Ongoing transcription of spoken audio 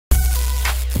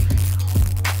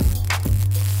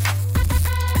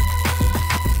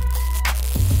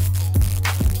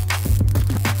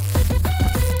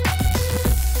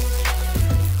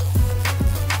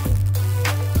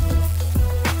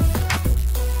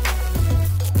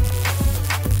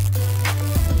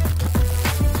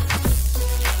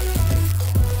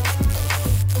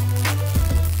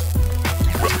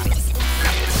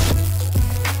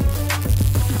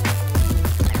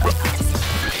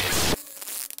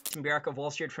I'm Burack of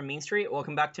Wall Street from Main Street.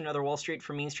 Welcome back to another Wall Street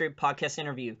from Main Street podcast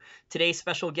interview. Today's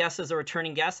special guest is a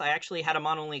returning guest. I actually had him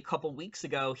on only a couple weeks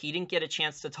ago. He didn't get a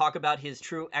chance to talk about his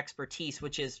true expertise,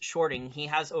 which is shorting. He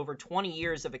has over 20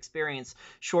 years of experience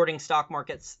shorting stock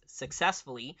markets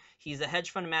successfully. He's a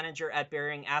hedge fund manager at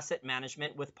Bearing Asset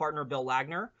Management with partner Bill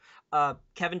Wagner.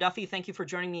 Kevin Duffy, thank you for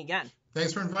joining me again.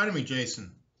 Thanks for inviting me,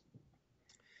 Jason.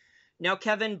 Now,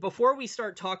 Kevin, before we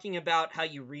start talking about how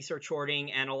you research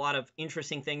shorting and a lot of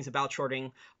interesting things about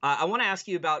shorting, I want to ask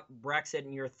you about Brexit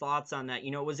and your thoughts on that.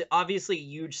 You know, it was obviously a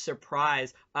huge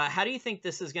surprise. How do you think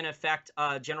this is going to affect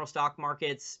general stock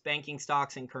markets, banking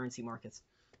stocks, and currency markets?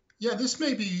 Yeah, this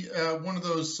may be one of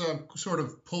those sort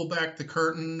of pull back the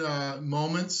curtain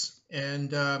moments.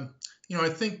 And, I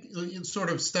think sort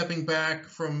of stepping back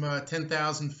from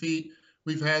 10,000 feet,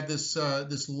 we've had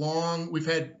we've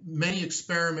had many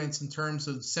experiments in terms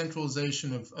of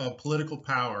centralization of political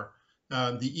power.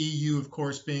 The EU, of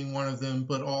course, being one of them,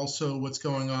 but also what's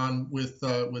going on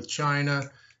with China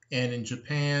and in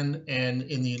Japan and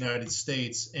in the United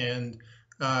States. And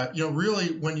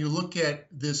really, when you look at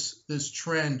this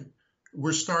trend,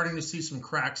 we're starting to see some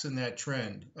cracks in that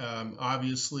trend.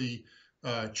 Obviously,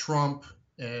 Trump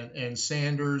and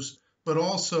Sanders, but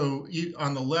also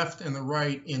on the left and the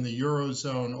right in the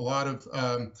Eurozone, a lot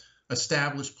of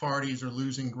established parties are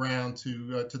losing ground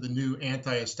to the new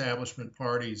anti-establishment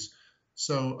parties.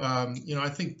 So, I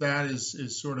think that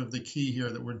is sort of the key here,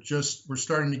 that we're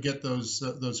starting to get those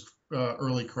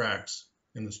early cracks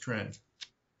in this trend.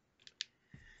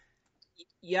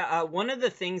 Yeah, one of the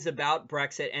things about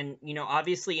Brexit, and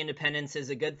obviously independence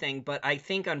is a good thing, but I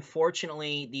think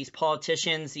unfortunately these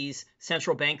politicians, these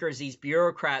central bankers, these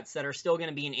bureaucrats that are still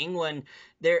going to be in England,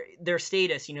 their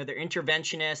status, they're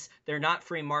interventionists, they're not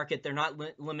free market, they're not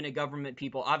limited government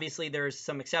people. Obviously, there's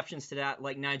some exceptions to that,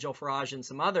 like Nigel Farage and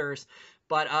some others.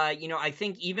 But, I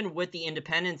think even with the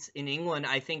independence in England,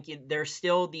 I think there's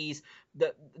still the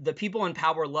people in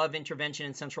power love intervention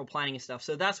and central planning and stuff.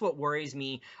 So that's what worries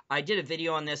me. I did a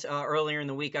video on this earlier in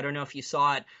the week. I don't know if you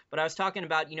saw it, but I was talking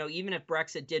about, even if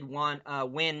Brexit did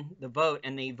win the vote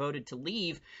and they voted to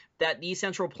leave, that these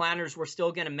central planners were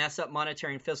still going to mess up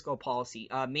monetary and fiscal policy.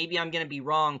 Maybe I'm going to be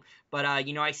wrong, but,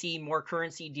 I see more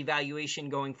currency devaluation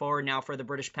going forward now for the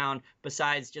British pound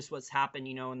besides just what's happened,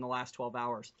 in the last 12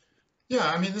 hours. Yeah,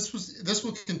 I mean, this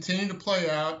will continue to play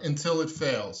out until it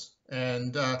fails.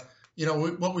 And,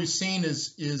 what we've seen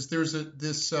is there's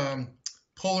this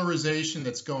polarization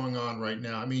that's going on right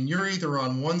now. I mean, you're either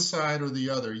on one side or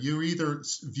the other. You either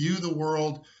view the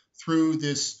world through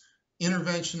this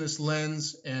interventionist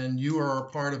lens and you are a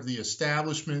part of the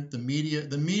establishment, the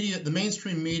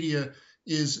mainstream media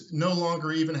is no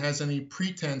longer even has any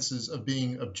pretenses of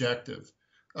being objective.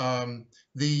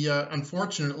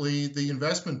 Unfortunately, the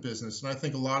investment business, and I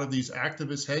think a lot of these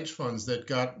activist hedge funds that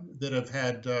have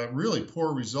had really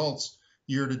poor results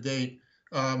year to date,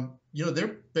 they're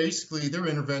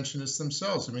interventionists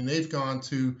themselves. I mean, they've gone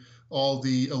to all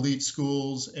the elite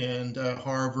schools and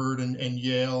Harvard and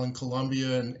Yale and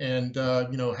Columbia and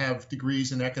have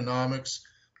degrees in economics,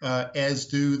 as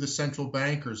do the central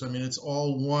bankers. I mean, it's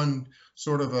all one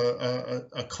sort of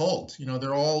a cult.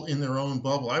 They're all in their own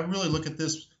bubble. I really look at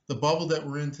this, the bubble that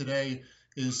we're in today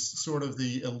is sort of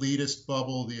the elitist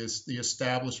bubble, the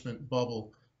establishment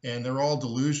bubble, and they're all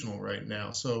delusional right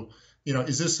now. So,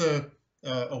 is this a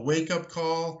wake-up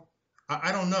call?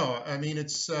 I don't know. I mean,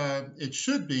 it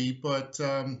should be, but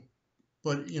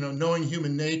knowing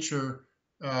human nature,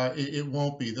 it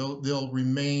won't be. They'll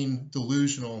remain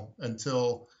delusional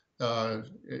until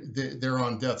they're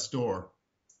on death's door.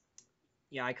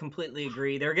 Yeah, I completely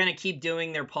agree. They're going to keep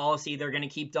doing their policy. They're going to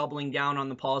keep doubling down on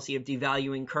the policy of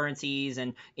devaluing currencies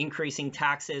and increasing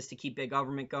taxes to keep big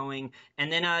government going. And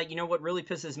then, what really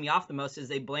pisses me off the most is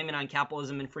they blame it on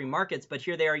capitalism and free markets, but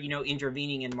here they are,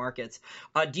 intervening in markets.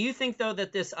 Do you think, though,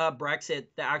 that this Brexit,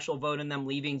 the actual vote and them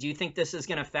leaving, do you think this is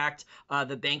going to affect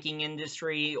the banking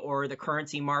industry or the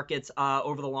currency markets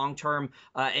over the long term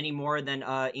any more than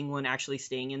England actually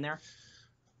staying in there?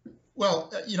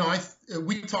 Well,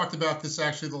 we talked about this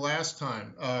actually the last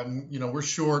time. We're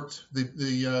short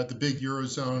the big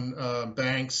Eurozone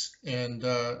banks, and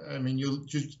I mean, you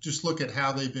just look at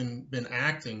how they've been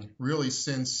acting really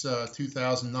since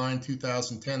 2009,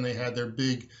 2010. They had their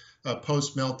big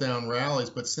post-meltdown rallies,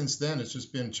 but since then it's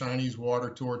just been Chinese water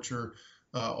torture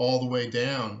all the way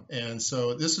down. And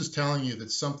so this is telling you that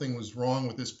something was wrong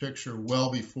with this picture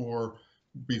well before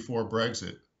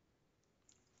Brexit.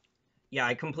 Yeah,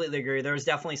 I completely agree. There was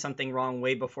definitely something wrong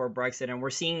way before Brexit, and we're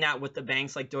seeing that with the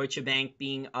banks like Deutsche Bank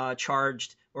being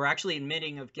charged or actually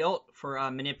admitting of guilt for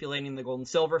manipulating the gold and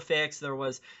silver fix. There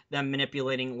was them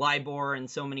manipulating LIBOR and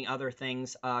so many other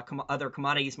things, other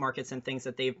commodities markets and things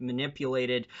that they've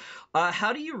manipulated.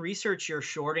 How do you research your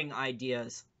shorting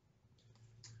ideas?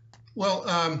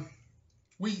 Well,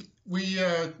 we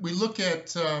look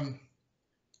at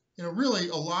really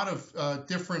a lot of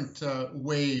different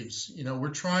waves. We're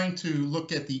trying to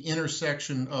look at the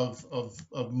intersection of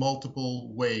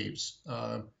multiple waves,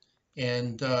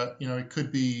 and it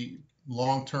could be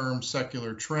long-term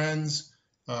secular trends.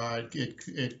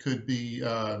 It could be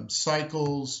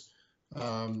cycles,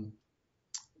 um,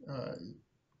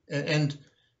 and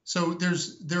so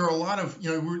there are a lot of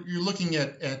you're looking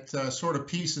at sort of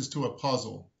pieces to a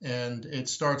puzzle, and you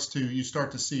start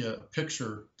to see a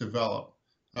picture develop.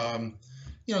 Um,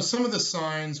 some of the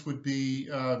signs would be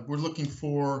we're looking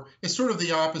for, it's sort of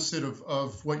the opposite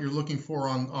of what you're looking for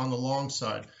on the long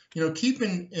side. Keep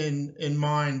in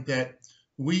mind that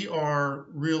we are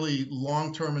really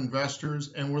long-term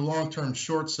investors and we're long-term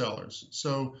short sellers.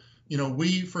 So,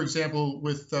 we, for example,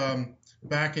 with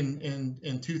back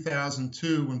in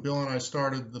 2002, when Bill and I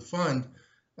started the fund,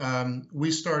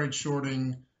 we started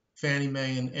shorting Fannie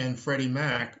Mae and Freddie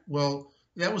Mac. Well,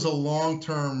 that was a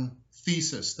long-term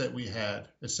thesis that we had,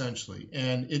 essentially,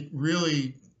 and it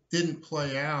really didn't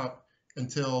play out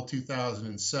until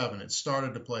 2007. It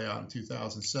started to play out in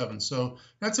 2007. So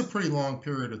that's a pretty long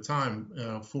period of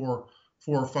time, for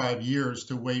 4 or 5 years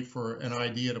to wait for an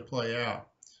idea to play out.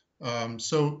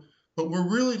 But we're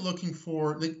really looking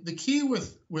for the key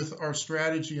with our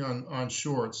strategy on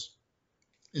shorts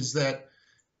is that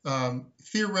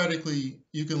theoretically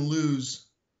you can lose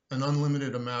an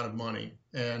unlimited amount of money,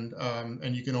 and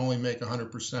you can only make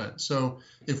 100%. So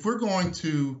if we're going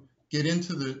to get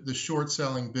into the short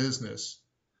selling business,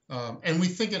 and we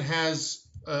think it has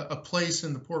a place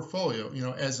in the portfolio,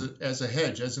 as a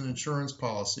hedge, as an insurance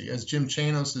policy, as Jim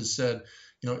Chanos has said,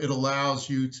 it allows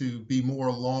you to be more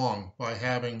long by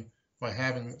having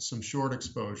some short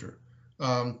exposure.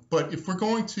 But if we're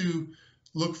going to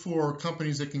look for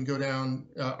companies that can go down,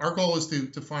 our goal is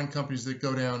to find companies that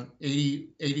go down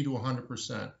 80 to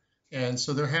 100%. And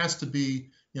so there has to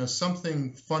be,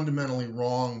 something fundamentally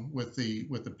wrong with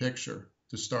the picture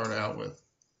to start out with.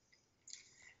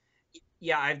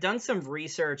 Yeah, I've done some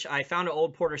research. I found an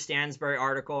old Porter Stansberry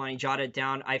article and I jotted it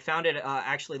down. I found it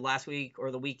actually last week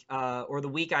or the week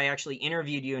I actually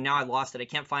interviewed you, and now I lost it. I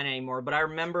can't find it anymore. But I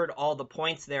remembered all the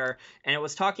points there, and it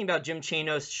was talking about Jim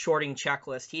Chanos' shorting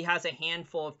checklist. He has a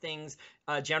handful of things,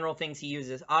 general things he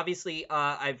uses. Obviously,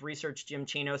 I've researched Jim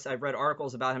Chanos. I've read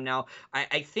articles about him now.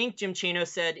 I think Jim Chanos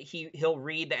said he'll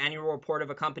read the annual report of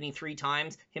a company 3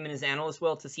 times, him and his analyst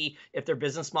will, to see if their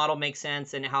business model makes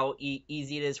sense and how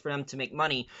easy it is for them to make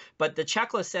money. But the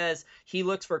checklist says he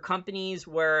looks for companies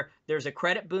where there's a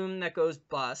credit boom that goes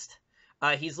bust.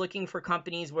 He's looking for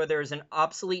companies where there's an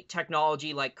obsolete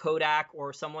technology like Kodak,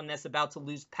 or someone that's about to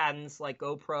lose patents like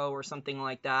GoPro or something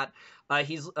like that.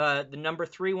 The number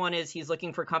 3 one is he's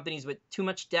looking for companies with too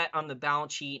much debt on the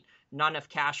balance sheet, not enough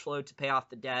cash flow to pay off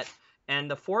the debt. And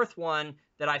the 4th one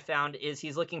that I found is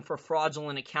he's looking for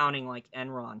fraudulent accounting like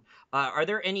Enron. Are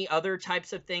there any other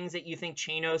types of things that you think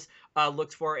Chanos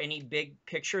looks for? Any big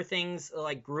picture things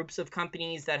like groups of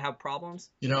companies that have problems?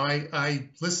 I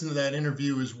listened to that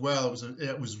interview as well.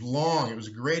 It was long. It was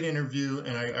a great interview,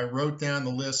 and I wrote down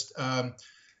the list.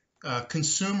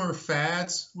 Consumer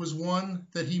fads was one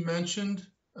that he mentioned.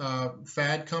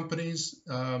 Fad companies,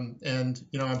 and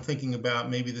I'm thinking about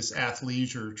maybe this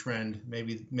athleisure trend.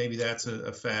 Maybe that's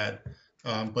a fad,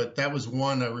 but that was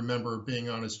one I remember being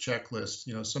on his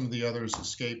checklist. Some of the others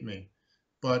escaped me,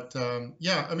 but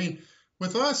yeah, I mean,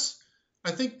 with us,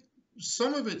 I think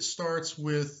some of it starts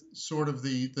with sort of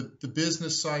the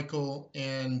business cycle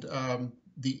and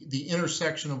the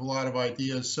intersection of a lot of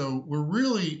ideas. So we're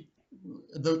really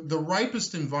the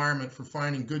ripest environment for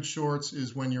finding good shorts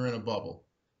is when you're in a bubble.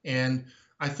 And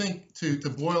I think to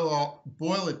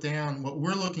boil it down, what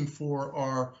we're looking for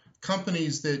are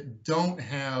companies that don't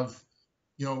have,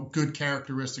 good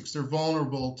characteristics. They're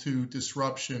vulnerable to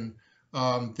disruption.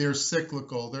 They're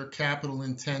cyclical. They're capital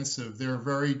intensive. They're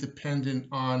very dependent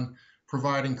on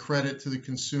providing credit to the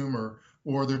consumer,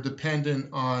 or they're dependent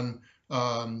on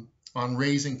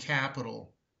raising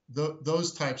capital.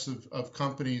 Those types of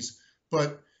companies,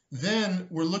 but then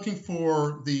we're looking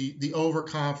for the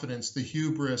overconfidence, the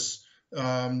hubris,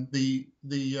 the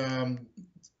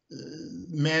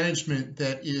management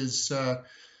that is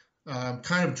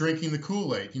kind of drinking the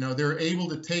Kool-Aid. You know, they're able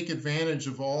to take advantage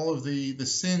of all of the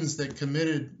sins that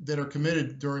are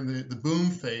committed during the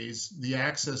boom phase, the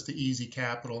access to easy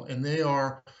capital, and they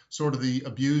are sort of the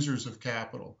abusers of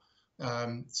capital.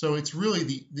 So it's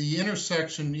really the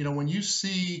intersection. You know, when you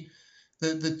see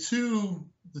the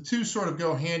two sort of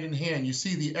go hand in hand. You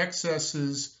see the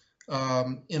excesses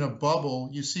in a bubble.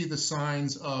 You see the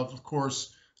signs of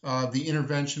course, the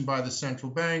intervention by the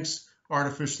central banks,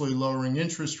 artificially lowering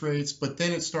interest rates, but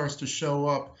then it starts to show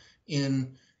up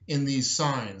in these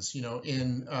signs, you know,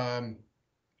 in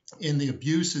the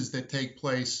abuses that take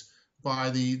place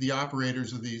by the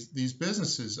operators of these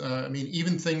businesses. I mean,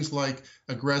 even things like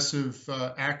aggressive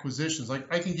acquisitions.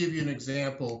 Like I can give you an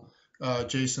example,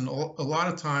 Jason. A lot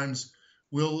of times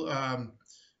we'll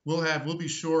be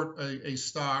short a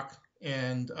stock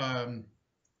and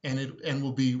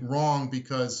we'll be wrong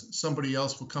because somebody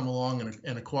else will come along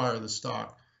and acquire the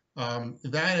stock.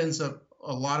 That ends up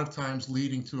a lot of times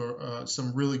leading to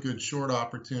some really good short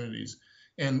opportunities.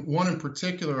 And one in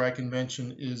particular I can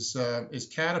mention is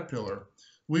Caterpillar.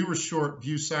 We were short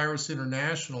Bucyrus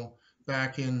International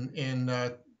back in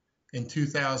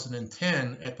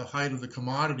 2010 at the height of the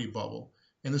commodity bubble.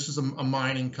 And this is a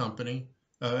mining company,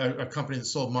 a company that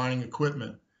sold mining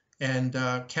equipment. And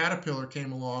Caterpillar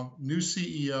came along, new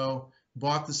CEO,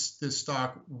 bought this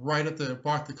stock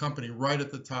bought the company right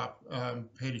at the top,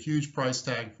 paid a huge price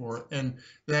tag for it, and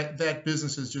that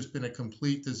business has just been a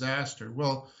complete disaster.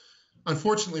 Well,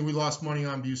 unfortunately, we lost money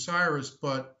on Bucyrus,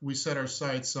 but we set our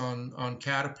sights on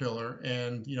Caterpillar,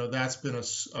 and you know that's been a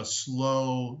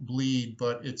slow bleed,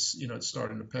 but it's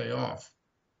starting to pay off.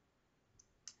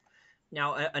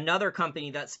 Now, another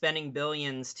company that's spending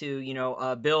billions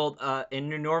to, build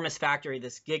an enormous factory,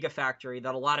 this gigafactory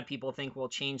that a lot of people think will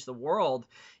change the world,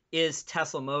 is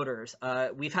Tesla Motors.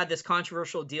 We've had this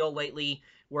controversial deal lately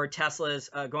where Tesla is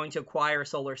going to acquire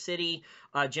Solar City.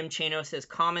 Jim Chanos has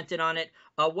commented on it.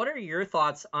 What are your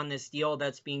thoughts on this deal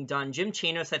that's being done? Jim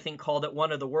Chanos, I think, called it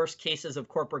one of the worst cases of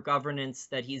corporate governance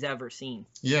that he's ever seen.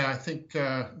 Yeah, I think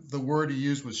the word he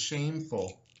used was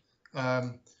shameful.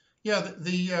 Yeah,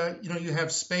 you have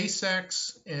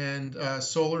SpaceX and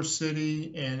Solar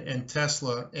City and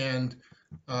Tesla and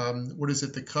what is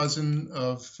it? The cousin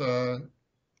of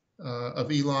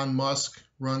Elon Musk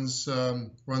runs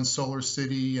Solar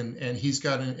City and he's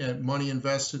got money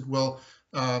invested. Well,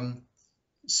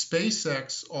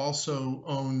 SpaceX also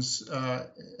owns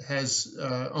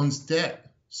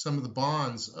debt, some of the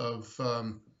bonds of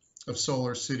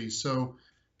Solar City. So.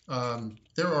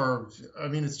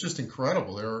 It's just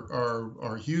incredible. There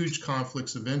are huge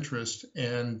conflicts of interest,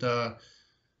 and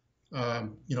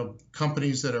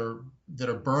companies that are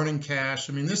burning cash.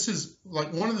 I mean, this is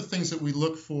like one of the things that we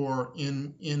look for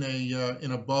in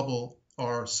a bubble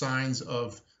are signs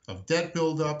of debt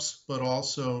buildups, but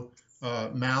also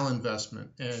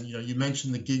malinvestment. And you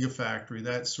mentioned the gigafactory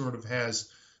that sort of has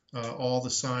all the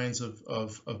signs of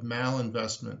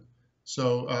malinvestment.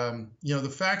 So, the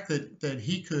fact that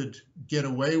he could get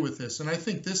away with this, and I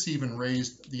think this even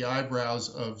raised the eyebrows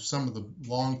of some of the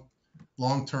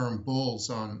long-term bulls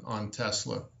on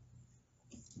Tesla.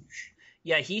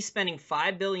 Yeah, he's spending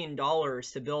 $5 billion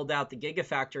to build out the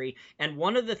Gigafactory. And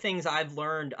one of the things I've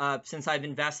learned since I've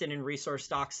invested in resource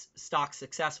stocks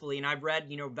successfully, and I've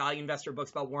read, value investor books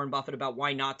about Warren Buffett about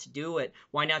why not to do it,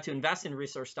 why not to invest in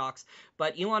resource stocks.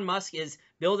 But Elon Musk is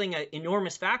building an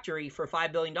enormous factory for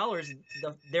 $5 billion.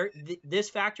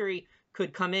 This factory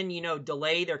could come in,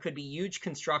 delay. There could be huge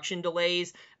construction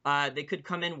delays. They could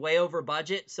come in way over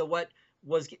budget. So what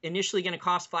was initially going to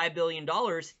cost $5 billion,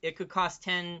 it could cost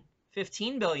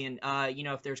 15 billion,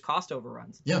 if there's cost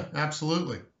overruns. Yeah,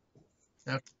 absolutely.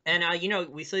 And,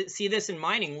 we see this in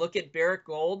mining. Look at Barrick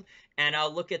Gold and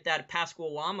look at that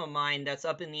Pascua-Lama mine that's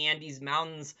up in the Andes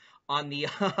Mountains on the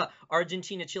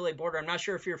Argentina-Chile border. I'm not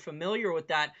sure if you're familiar with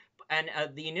that and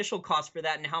the initial cost for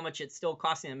that and how much it's still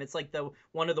costing them. It's like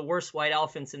one of the worst white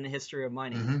elephants in the history of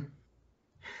mining.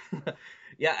 Mm-hmm.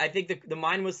 Yeah, I think the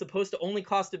mine was supposed to only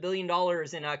cost $1 billion in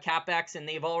capex, and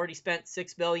they've already spent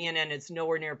 $6 billion, and it's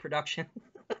nowhere near production.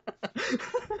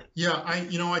 Yeah,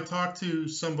 I talked to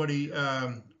somebody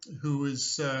who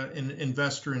is an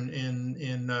investor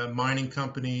in mining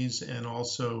companies and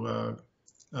also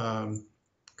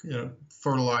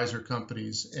fertilizer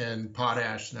companies and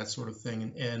potash and that sort of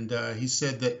thing, and he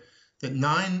said that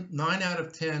 9 out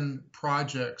of 10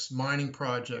 mining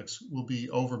projects, will be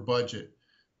over budget.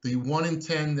 The 1 in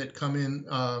 10 that come in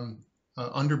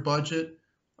under budget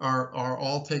are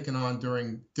all taken on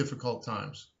during difficult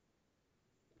times.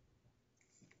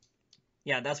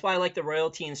 Yeah, that's why I like the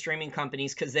royalty and streaming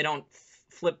companies, because they don't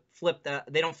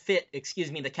they don't fit,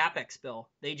 excuse me, the capex bill.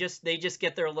 They just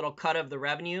get their little cut of the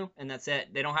revenue, and that's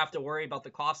it. They don't have to worry about the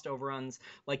cost overruns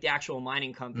like the actual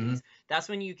mining companies. Mm-hmm. That's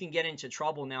when you can get into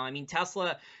trouble now. I mean,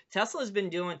 Tesla's been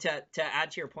doing, to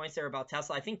add to your points there about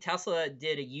Tesla, I think Tesla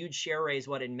did a huge share raise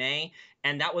in May,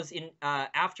 and that was in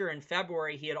in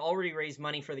February he had already raised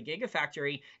money for the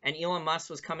Gigafactory, and Elon Musk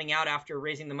was coming out after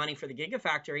raising the money for the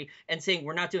Gigafactory and saying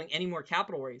we're not doing any more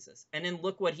capital raises. And then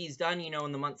look what he's done,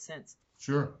 in the months since.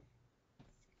 Sure.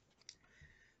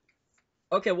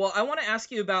 Okay, well, I want to ask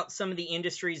you about some of the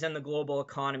industries and the global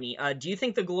economy. Do you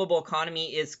think the global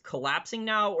economy is collapsing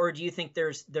now, or do you think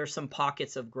there's some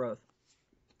pockets of growth?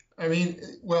 I mean,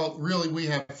 well, really, we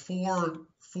have four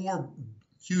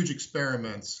huge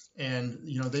experiments, and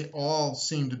they all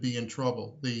seem to be in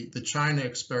trouble. The China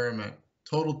experiment,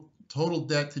 total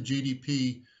debt to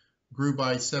GDP grew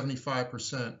by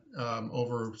 75%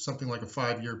 over something like a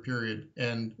 5-year period.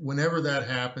 And whenever that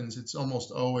happens, it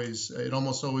almost always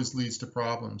leads to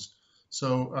problems.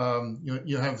 So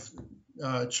you have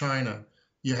China,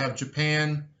 you have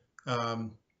Japan,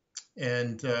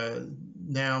 and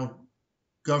now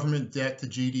government debt to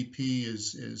GDP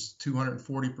is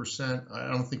 240%. I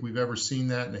don't think we've ever seen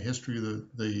that in the history of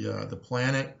the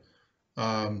planet.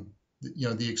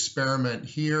 The experiment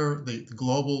here, the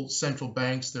global central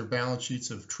banks, their balance sheets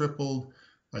have tripled.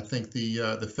 I think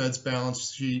the Fed's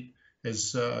balance sheet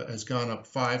has gone up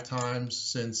 5 times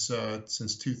since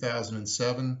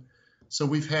 2007. So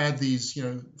we've had these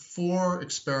 4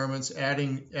 experiments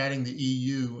adding the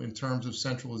EU in terms of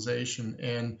centralization,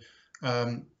 and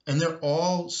they're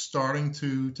all starting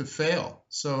to fail.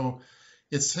 So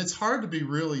it's hard to be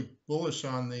really bullish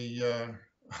on the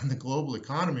global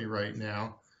economy right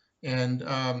now. And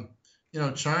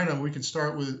China, we can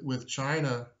start with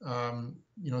China.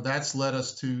 That's led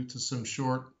us to some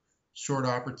short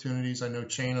opportunities. I know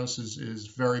Chanos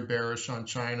is very bearish on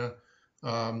China.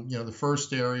 The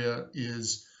first area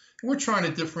is we're trying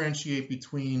to differentiate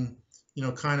between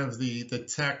kind of the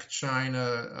tech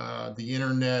China, the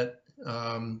internet,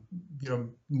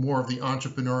 more of the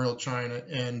entrepreneurial China,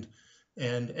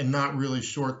 and not really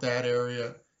short that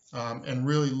area, and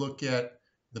really look at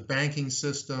the banking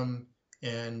system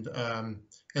and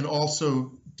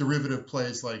also derivative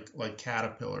plays like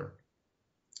Caterpillar.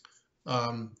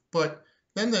 But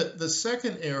then the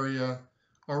second area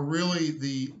are really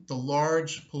the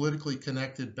large politically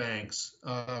connected banks.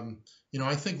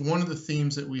 I think one of the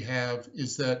themes that we have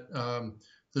is that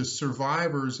the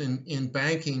survivors in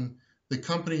banking, the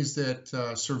companies that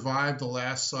survived the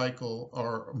last cycle,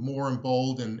 are more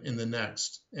emboldened in the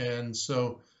next. And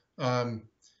so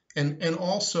and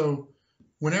also,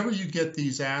 whenever you get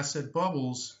these asset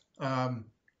bubbles,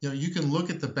 you can look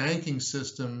at the banking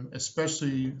system,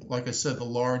 especially, like I said, the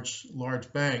large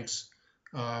banks,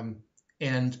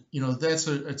 and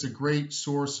it's a great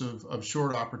source of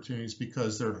short opportunities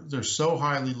because they're so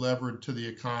highly levered to the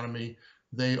economy.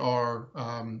 They are,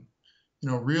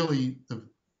 really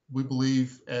we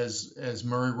believe, as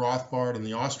Murray Rothbard and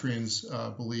the Austrians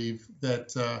believe,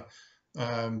 that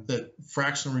that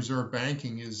fractional reserve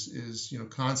banking is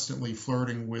constantly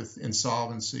flirting with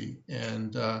insolvency.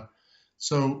 And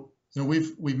so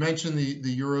we've mentioned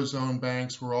the Eurozone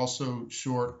banks. We're also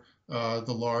short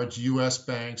the large U.S.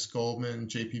 banks, Goldman,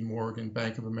 J.P. Morgan,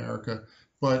 Bank of America,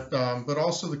 but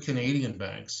also the Canadian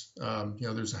banks.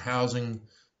 There's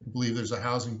I believe there's a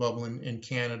housing bubble in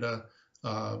Canada,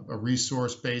 a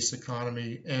resource-based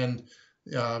economy, and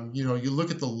you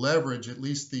look at the leverage, at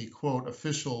least the quote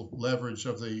official leverage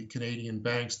of the Canadian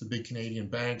banks, the big Canadian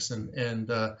banks, and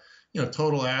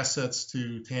total assets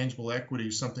to tangible equity,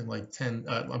 something like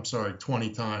 20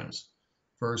 times,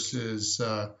 versus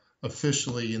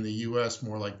officially in the U.S.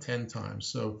 more like 10 times.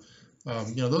 So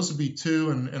those would be 2,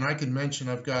 and I can mention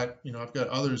I've got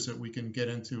others that we can get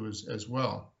into as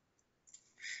well.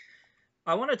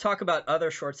 I want to talk about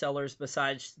other short sellers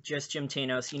besides just Jim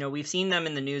Tanos. We've seen them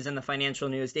in the news, in the financial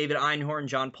news. David Einhorn,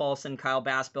 John Paulson, Kyle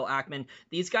Bass, Bill Ackman.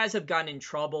 These guys have gotten in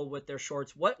trouble with their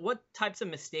shorts. What types of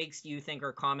mistakes do you think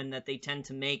are common that they tend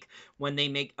to make when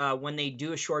they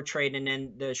do a short trade and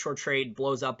then the short trade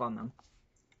blows up on them?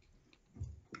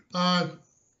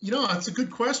 That's a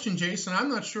good question, Jason. I'm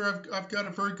not sure I've got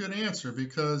a very good answer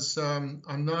because I'm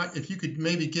not. If you could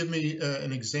maybe give me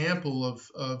an example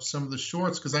of some of the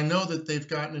shorts, because I know that they've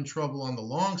gotten in trouble on the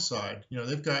long side.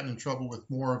 They've gotten in trouble with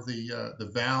more of the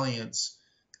Valiants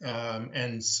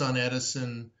and Sun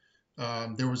Edison.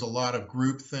 There was a lot of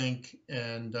groupthink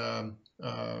and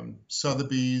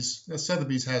Sotheby's. Now,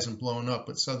 Sotheby's hasn't blown up,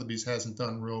 but Sotheby's hasn't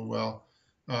done real well.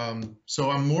 So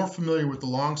I'm more familiar with the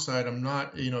long side. I'm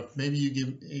not, if maybe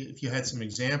if you had some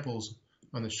examples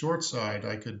on the short side,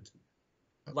 I could.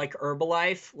 Like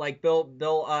Herbalife, like Bill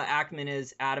Ackman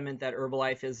is adamant that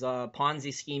Herbalife is a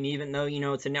Ponzi scheme, even though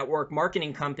it's a network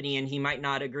marketing company, and he might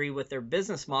not agree with their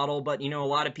business model, but a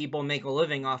lot of people make a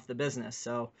living off the business,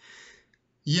 so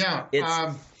Yeah,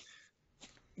 it's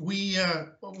we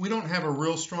don't have a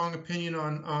real strong opinion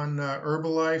on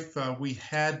Herbalife. We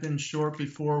had been short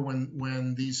before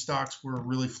when these stocks were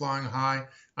really flying high.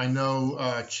 I know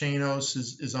Chanos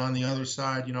is on the other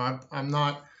side. I'm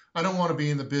not. I don't want to be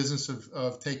in the business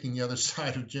of taking the other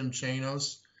side of Jim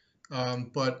Chanos,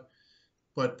 but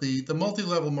the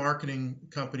multi-level marketing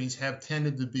companies have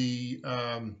tended to be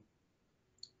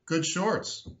good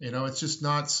shorts. It's just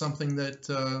not something that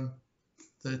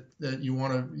you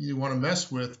want to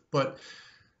mess with. But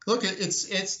look,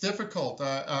 it's difficult.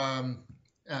 Bill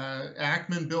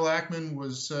Ackman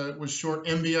was short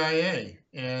MBIA,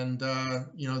 and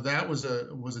that was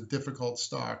a difficult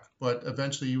stock. But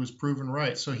eventually, he was proven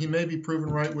right. So he may be proven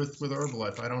right with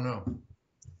Herbalife. I don't know.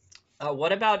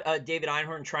 What about David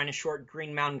Einhorn trying to short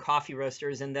Green Mountain Coffee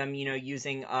Roasters and them,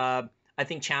 using I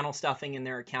think channel stuffing in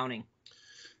their accounting?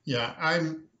 Yeah,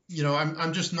 I'm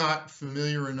just not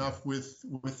familiar enough with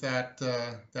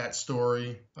that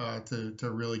story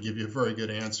to really give you a very good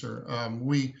answer.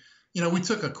 We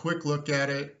took a quick look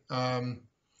at it.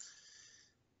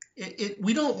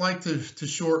 We don't like to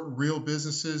short real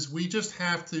businesses. We just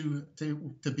have to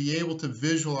be able to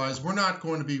visualize. We're not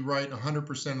going to be right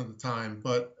 100% of the time,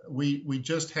 but we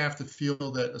just have to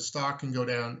feel that a stock can go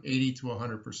down 80 to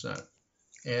 100%.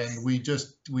 And we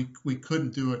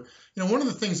couldn't do it. One of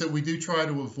the things that we do try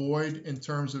to avoid in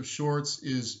terms of shorts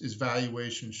is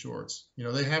valuation shorts.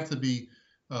 They have to be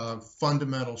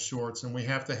fundamental shorts, and we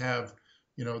have to have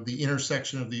the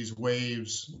intersection of these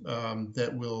waves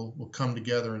that will come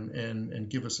together and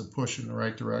give us a push in the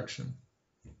right direction.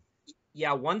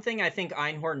 Yeah, one thing I think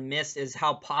Einhorn missed is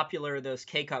how popular those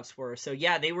K-Cups were. So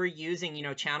yeah, they were using,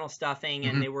 channel stuffing,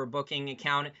 and they were booking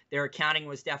their accounting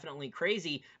was definitely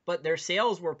crazy, but their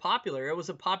sales were popular. It was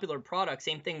a popular product.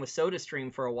 Same thing with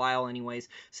SodaStream for a while anyways.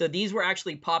 So these were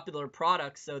actually popular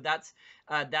products. So that's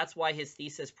why his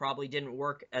thesis probably didn't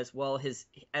work as well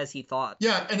as he thought.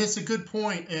 Yeah, and it's a good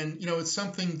point. And, it's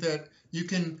something that you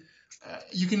can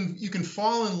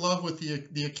fall in love with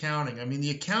the accounting. I mean,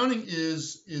 the accounting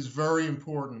is very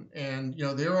important, and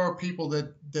there are people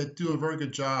that do a very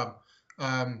good job.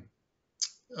 Don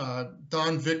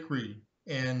Vickery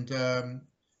and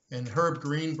Herb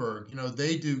Greenberg,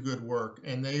 they do good work,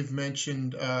 and they've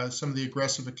mentioned some of the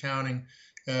aggressive accounting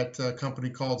at a company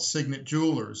called Signet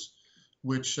Jewelers,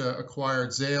 which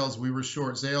acquired Zales. We were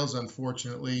short Zales,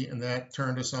 unfortunately, and that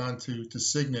turned us on to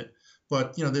Signet.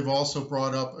 But they've also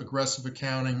brought up aggressive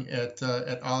accounting at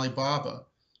Alibaba.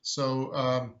 So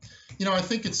I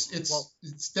think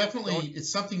it's definitely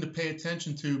something to pay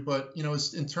attention to. But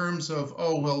it's in terms of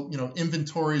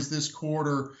inventories this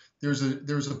quarter, there's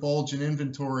a bulge in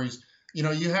inventories.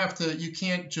 You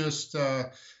can't just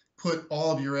put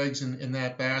all of your eggs in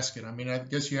that basket. I mean, I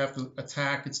guess you have to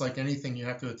attack. It's like anything, you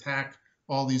have to attack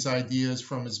all these ideas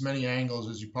from as many angles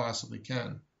as you possibly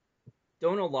can.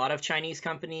 Don't a lot of Chinese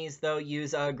companies, though,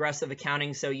 use aggressive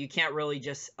accounting? So you can't really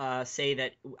just say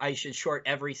that I should short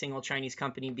every single Chinese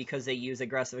company because they use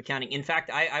aggressive accounting. In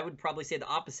fact, I would probably say the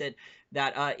opposite,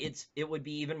 that it would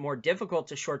be even more difficult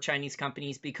to short Chinese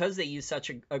companies because they use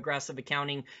such aggressive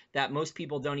accounting that most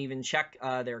people don't even check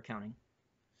their accounting.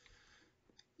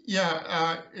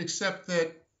 Yeah, except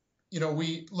that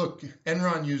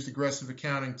Enron used aggressive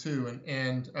accounting too,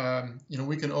 and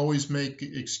we can always make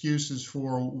excuses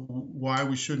for why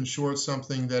we shouldn't short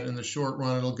something that in the short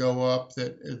run it'll go up,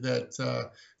 that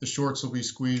the shorts will be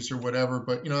squeezed or whatever.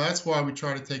 But that's why we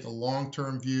try to take a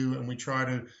long-term view, and we try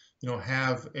to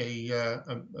have a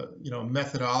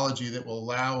methodology that will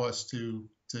allow us to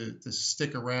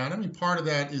stick around. I mean, part of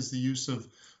that is the use of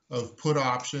put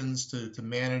options to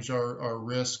manage our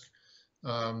risk.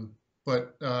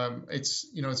 But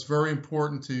it's very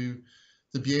important to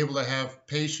be able to have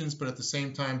patience, but at the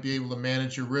same time be able to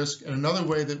manage your risk. And another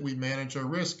way that we manage our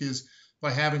risk is by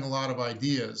having a lot of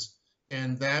ideas.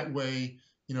 And that way,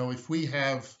 if we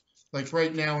have, like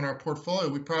right now in our portfolio,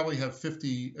 we probably have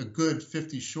 50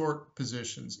 short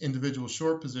positions, individual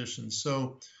short positions.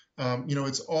 So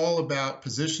it's all about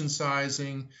position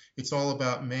sizing. It's all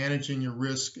about managing your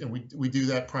risk, and we do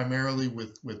that primarily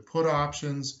with put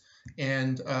options.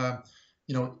 And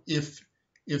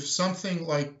if something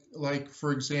like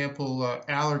for example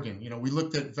Allergan, we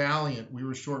looked at Valiant, we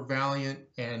were short Valiant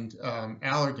and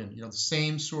Allergan, the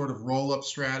same sort of roll-up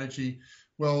strategy.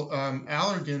 Well,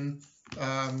 Allergan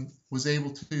was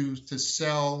able to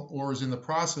sell, or is in the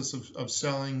process of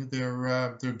selling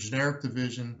their generic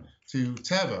division to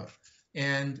Teva,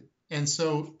 and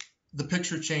so the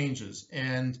picture changes.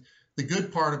 And the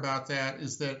good part about that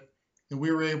is that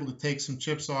we were able to take some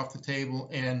chips off the table,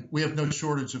 and we have no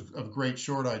shortage of great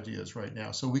short ideas right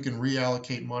now. So we can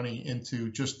reallocate money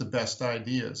into just the best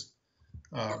ideas.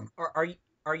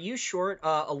 Are you short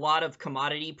a lot of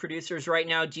commodity producers right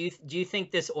now? Do you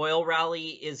think this oil rally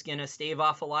is going to stave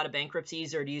off a lot of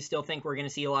bankruptcies, or do you still think we're going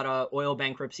to see a lot of oil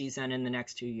bankruptcies then in the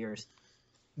next 2 years?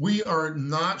 We are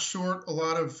not short a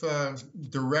lot of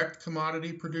direct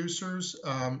commodity producers,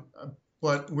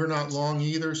 but we're not long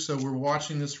either. So we're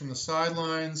watching this from the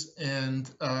sidelines. And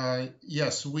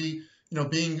yes,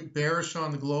 being bearish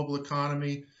on the global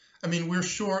economy, I mean, we're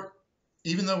short.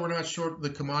 Even though we're not short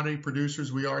the commodity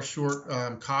producers, we are short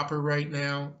copper right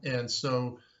now. And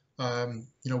so,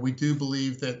 we do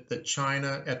believe that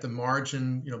China at the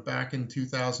margin, back in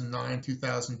 2009,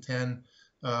 2010,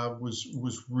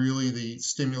 was really the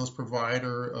stimulus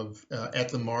provider of at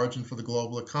the margin for the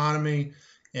global economy.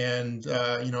 And,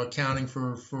 accounting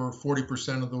for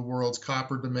 40% of the world's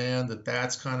copper demand,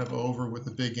 that's kind of over with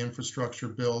the big infrastructure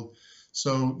build.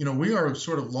 So, we are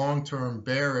sort of long-term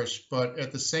bearish, but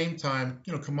at the same time,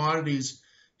 commodities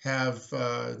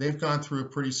they've gone through a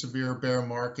pretty severe bear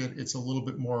market. It's a little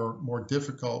bit more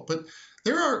difficult, but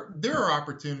there are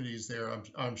opportunities there.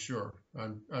 I'm sure.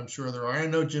 I'm sure there are. I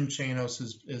know Jim Chanos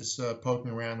is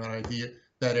poking around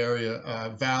that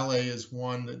area. Vale is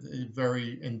one that is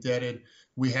very indebted.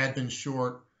 We had been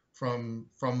short from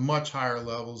much higher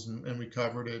levels, and we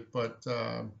covered it, but.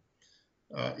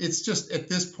 It's just at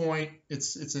this point,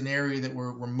 it's an area that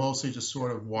we're mostly just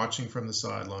sort of watching from the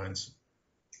sidelines.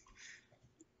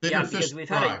 Bigger fish to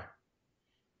fry.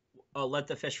 Let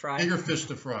the fish fry. Bigger fish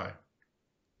to fry.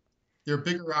 There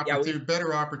are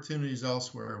better opportunities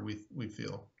elsewhere. We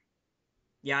feel.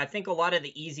 Yeah, I think a lot of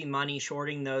the easy money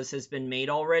shorting those has been made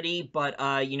already. But,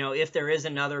 if there is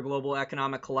another global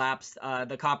economic collapse,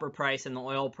 the copper price and the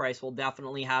oil price will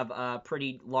definitely have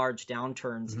pretty large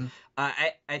downturns. Mm-hmm.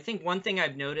 I think one thing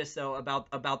I've noticed, though,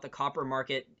 about the copper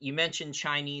market, you mentioned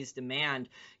Chinese demand.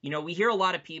 We hear a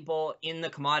lot of people in the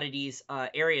commodities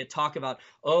area talk about,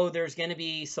 there's going to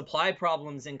be supply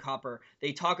problems in copper.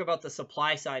 They talk about the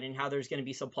supply side and how there's going to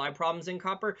be supply problems in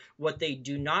copper. What they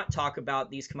do not talk about,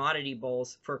 these commodity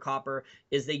bulls for copper,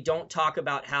 is they don't talk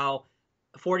about how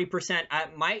 40%,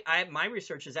 my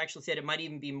research has actually said it might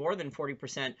even be more than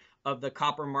 40% of the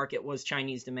copper market was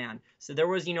Chinese demand. So there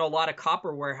was, a lot of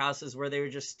copper warehouses where they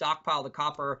would just stockpile the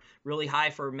copper really high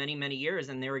for many, many years,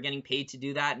 and they were getting paid to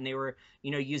do that, and they were,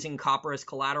 using copper as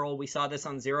collateral. We saw this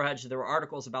on Zero Hedge. There were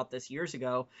articles about this years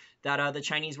ago that the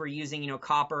Chinese were using,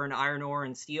 copper and iron ore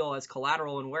and steel as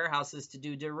collateral in warehouses to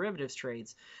do derivatives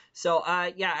trades. So,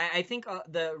 I think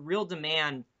the real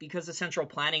demand, because of central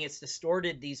planning, it's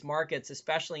distorted these markets,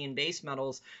 especially in base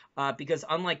metals, because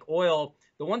unlike oil,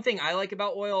 the one thing I like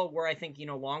about oil, where I think,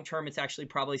 long term, it's actually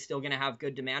probably still going to have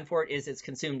good demand for it, is it's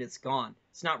consumed, it's gone.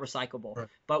 It's not recyclable. Right.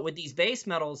 But with these base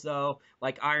metals, though,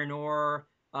 like iron ore,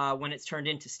 when it's turned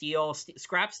into steel,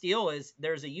 scrap steel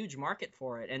there's a huge market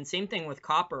for it. And same thing with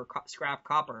copper, scrap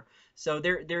copper. So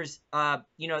there's,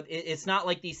 it's not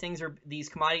like these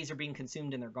commodities are being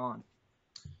consumed and they're gone.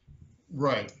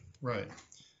 Right.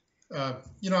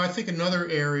 I think another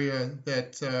area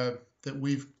that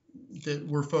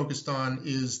we're focused on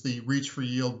is the reach for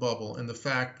yield bubble, and the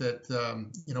fact that,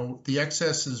 the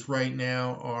excesses right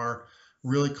now are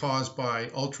really caused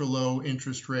by ultra low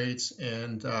interest rates.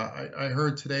 And I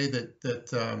heard today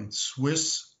that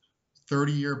Swiss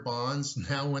 30-year bonds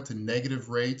now went to negative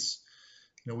rates.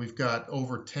 We've got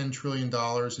over $10 trillion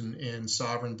in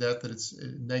sovereign debt that it's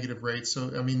negative rates.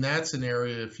 So, I mean, that's an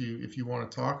area, if you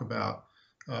want to talk about,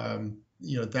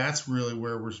 that's really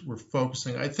where we're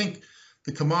focusing. I think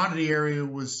the commodity area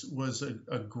was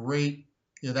a great,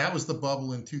 that was the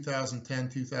bubble in 2010,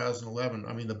 2011.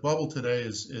 I mean, the bubble today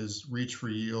is reach for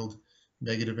yield,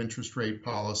 negative interest rate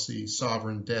policy,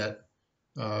 sovereign debt,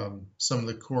 some of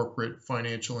the corporate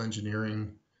financial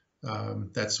engineering,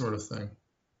 that sort of thing.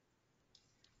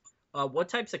 What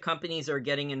types of companies are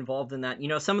getting involved in that?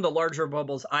 Some of the larger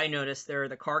bubbles I noticed, there are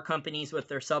the car companies with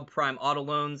their subprime auto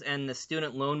loans and the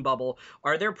student loan bubble.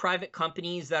 Are there private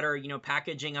companies that are,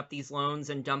 packaging up these loans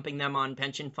and dumping them on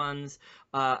pension funds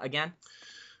again?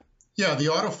 Yeah, the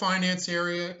auto finance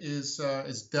area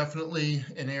is definitely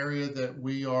an area that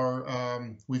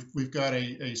we've got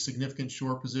a significant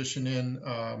short position in.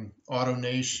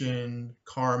 AutoNation,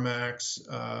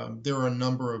 CarMax. There are a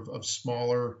number of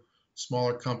smaller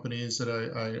companies that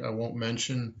I won't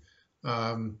mention.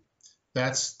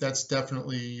 That's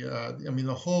definitely. I mean,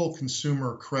 the whole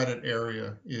consumer credit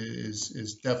area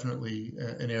is definitely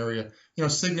an area.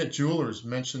 Signet Jewelers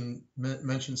mentioned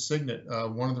Signet.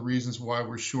 One of the reasons why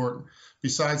we're short,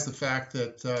 besides the fact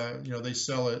that they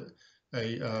sell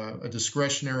a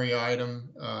discretionary item,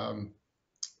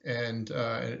 and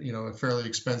a fairly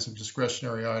expensive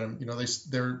discretionary item.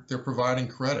 They're providing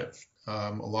credit.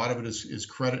 A lot of it is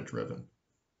credit driven.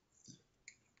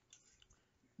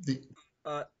 The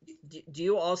Do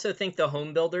you also think the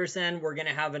home builders then we're going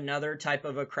to have another type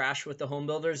of a crash with the home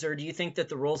builders, or do you think that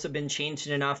the rules have been changed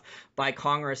enough by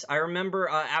Congress? I remember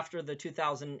after the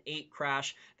 2008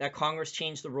 crash that Congress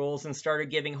changed the rules and started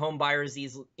giving home buyers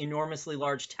these enormously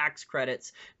large tax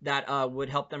credits that would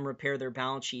help them repair their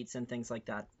balance sheets and things like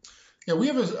that. Yeah, we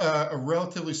have a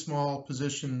relatively small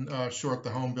position short the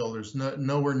home builders,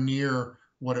 nowhere near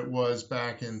what it was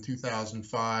back in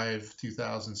 2005,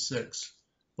 2006.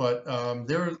 But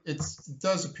it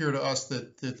does appear to us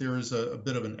that there is a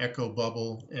bit of an echo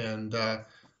bubble, and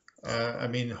I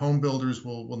mean, home builders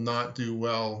will not do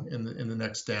well in the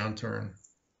next downturn.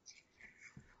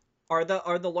 Are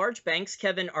the large banks,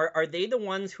 Kevin, are they the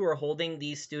ones who are holding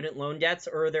these student loan debts,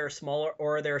 or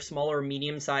are there smaller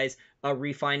medium-sized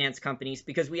refinance companies?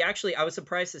 Because I was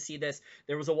surprised to see this.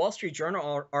 There was a Wall Street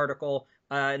Journal article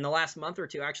in the last month or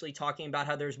two actually talking about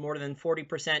how there's more than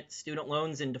 40% student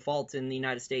loans in default in the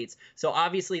United States. So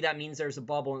obviously that means there's a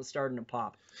bubble and it's starting to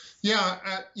pop. Yeah,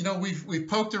 we've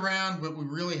poked around, but we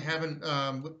really haven't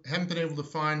been able to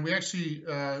find. We actually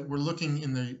we're looking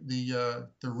in the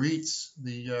REITs,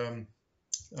 the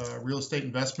real estate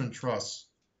investment trusts,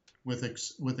 with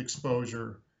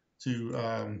exposure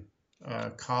to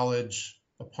college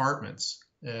apartments,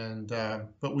 and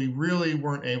but we really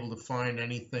weren't able to find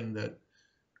anything that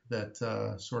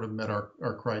sort of met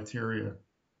our criteria.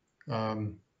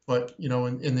 But in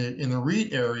the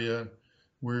REIT area,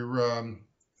 we're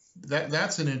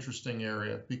that's an interesting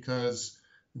area, because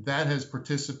that has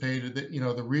participated. The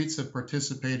REITs have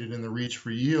participated in the reach for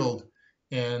yield,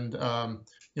 and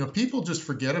people just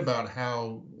forget about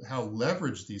how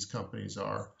leveraged these companies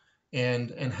are,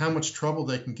 and how much trouble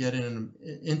they can get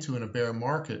into in a bear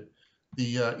market.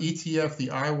 The ETF, the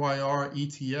IYR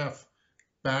ETF,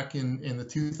 back in the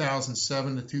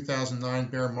 2007 to 2009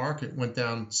 bear market went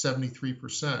down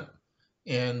 73%.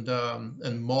 And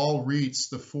mall REITs,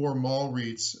 the 4 mall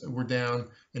REITs, were down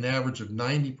an average of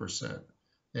 90%.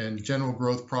 And General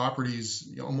Growth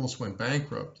Properties almost went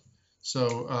bankrupt.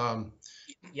 So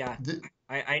yeah,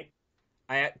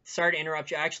 I sorry to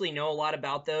interrupt you. I actually know a lot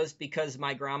about those because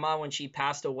my grandma, when she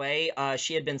passed away,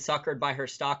 she had been suckered by her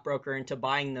stockbroker into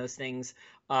buying those things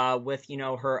with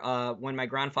her when my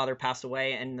grandfather passed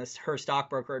away, and her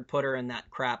stockbroker had put her in that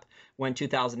crap when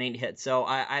 2008 hit. So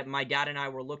my dad and I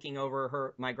were looking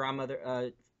over my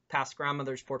past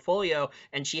grandmother's portfolio,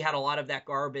 and she had a lot of that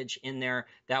garbage in there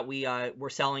that we were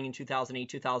selling in 2008,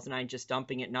 2009, just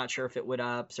dumping it, not sure if it would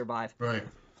survive. Right.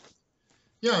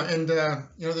 Yeah, and the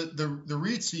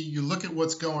REITs, you look at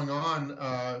what's going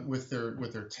on with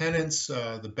their tenants,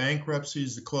 the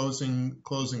bankruptcies, the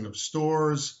closing of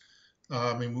stores.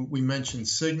 I mean, we mentioned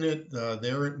Signet.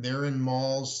 They're in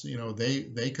malls.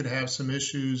 They could have some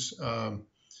issues.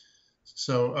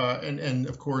 So and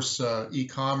of course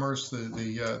e-commerce,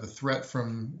 the threat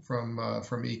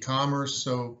from e-commerce.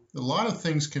 So a lot of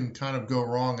things can kind of go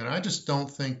wrong, and I just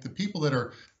don't think the people that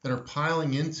are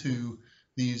piling into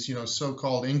these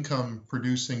so-called income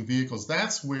producing vehicles,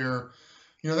 that's where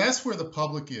the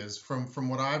public is. From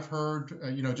what I've heard,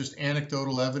 just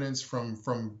anecdotal evidence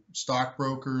from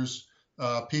stockbrokers,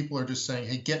 people are just saying,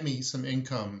 hey, get me some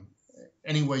income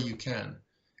any way you can.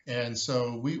 And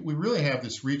so we really have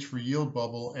this reach for yield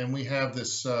bubble, and we have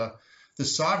this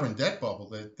sovereign debt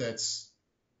bubble that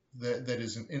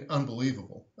is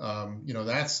unbelievable.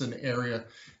 That's an area,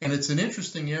 and it's an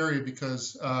interesting area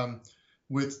because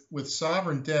with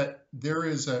sovereign debt,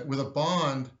 with a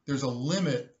bond, there's a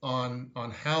limit on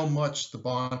how much the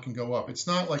bond can go up. It's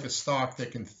not like a stock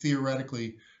that can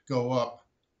theoretically go up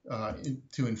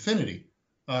to infinity.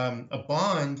 A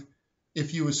bond,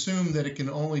 if you assume that it can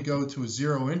only go to a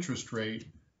 0 interest rate,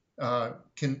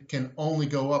 can only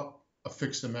go up a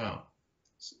fixed amount.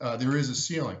 There is a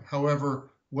ceiling.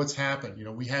 However, what's happened?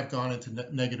 We have gone into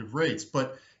negative rates,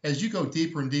 but as you go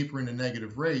deeper and deeper into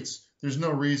negative rates, there's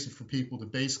no reason for people to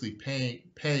basically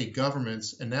pay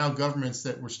governments, and now governments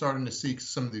that we're starting to see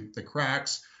some of the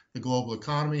cracks, the global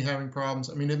economy having problems.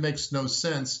 I mean, it makes no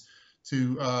sense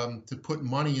to put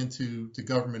money into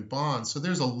government bonds. So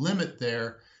there's a limit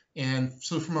there, and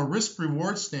so from a risk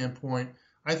reward standpoint,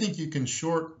 I think you can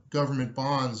short government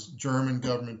bonds, German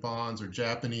government bonds or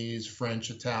Japanese,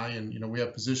 French, Italian. We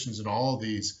have positions in all of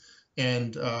these.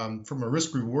 And from a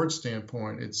risk reward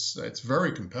standpoint, it's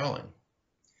very compelling.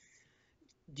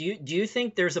 Do you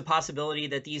think there's a possibility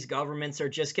that these governments are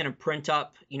just going to print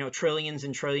up, trillions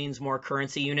and trillions more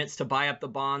currency units to buy up the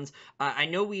bonds? I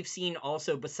know we've seen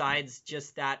also, besides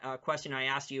just that question I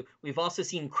asked you, we've also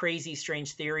seen crazy,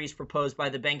 strange theories proposed by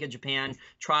the Bank of Japan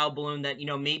trial balloon that,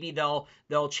 maybe they'll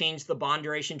change the bond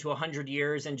duration to 100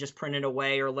 years and just print it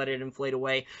away or let it inflate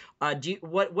away.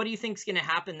 What do you think is going to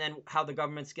happen then? How the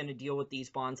government's going to deal with these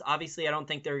bonds? Obviously, I don't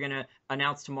think they're going to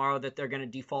announce tomorrow that they're going to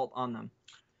default on them.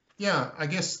 Yeah, I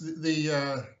guess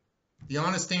the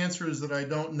honest answer is that I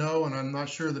don't know, and I'm not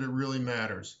sure that it really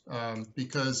matters,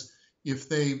 because if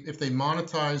they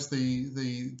monetize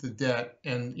the debt,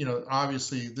 and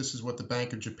obviously this is what the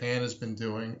Bank of Japan has been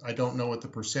doing. I don't know what the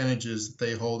percentage is that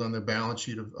they hold on their balance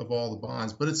sheet of all the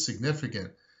bonds, but it's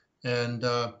significant. And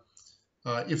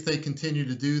if they continue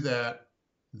to do that,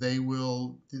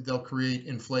 they'll create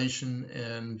inflation,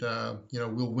 and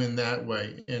we'll win that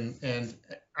way. And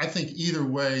I think either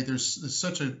way, there's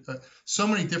so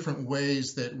many different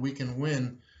ways that we can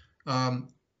win.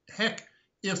 Heck,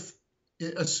 if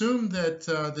assume that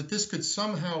this could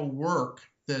somehow work,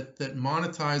 that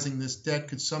monetizing this debt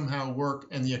could somehow work,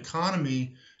 and the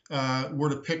economy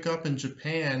were to pick up in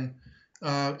Japan,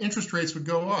 interest rates would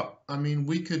go up. I mean,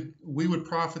 we would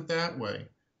profit that way.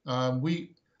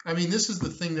 This is the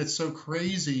thing that's so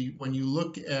crazy when you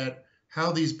look at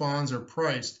how these bonds are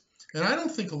priced. And I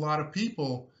don't think a lot of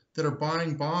people that are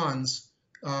buying bonds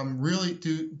really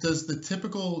does the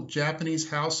typical Japanese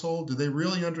household, do they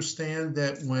really understand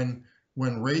that when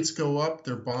rates go up,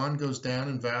 their bond goes down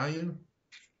in value?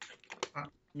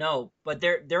 No, but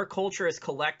their culture is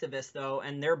collectivist though,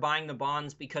 and they're buying the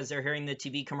bonds because they're hearing the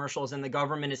TV commercials and the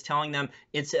government is telling them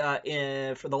it's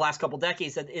for the last couple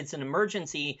decades that it's an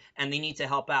emergency and they need to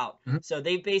help out. Mm-hmm. So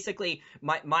they basically,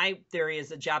 my theory is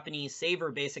the Japanese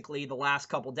saver basically the last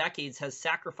couple decades has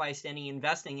sacrificed any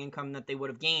investing income that they would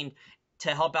have gained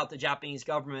to help out the Japanese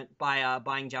government by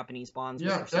buying Japanese bonds.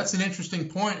 Yeah, that's an interesting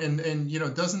point, and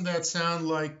doesn't that sound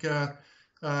like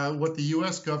what the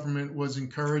U.S. government was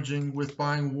encouraging with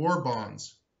buying war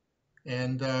bonds,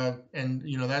 and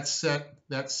that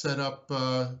set up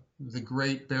the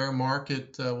great bear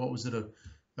market. What was it,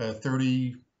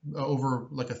 over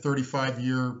like a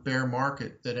 35-year bear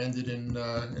market that ended in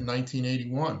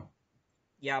 1981.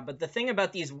 Yeah, but the thing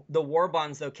about the war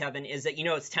bonds, though, Kevin, is that,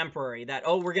 it's temporary. That,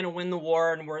 we're going to win the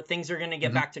war and things are going to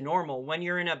get back to normal. When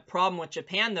you're in a problem with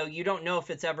Japan, though, you don't know if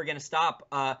it's ever going to stop.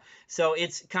 So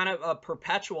it's kind of a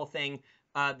perpetual thing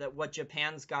that what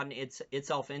Japan's gotten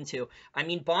itself into. I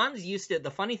mean, bonds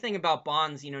the funny thing about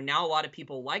bonds, now a lot of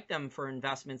people like them for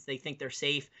investments. They think they're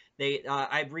safe.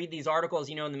 I read these articles,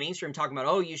 in the mainstream talking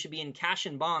about, you should be in cash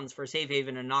and bonds for safe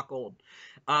haven and not gold.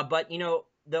 But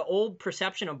the old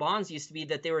perception of bonds used to be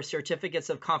that they were certificates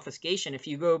of confiscation. If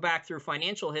you go back through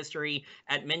financial history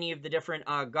at many of the different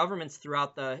governments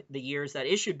throughout the years that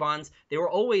issued bonds, they were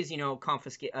always,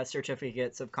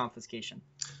 certificates of confiscation.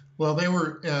 Well, they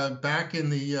were back in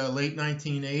the late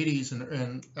 1980s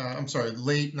and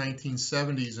late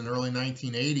 1970s and early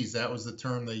 1980s. That was the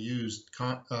term they used,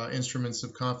 instruments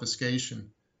of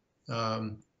confiscation.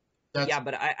 But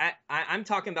I'm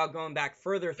talking about going back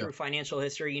further through financial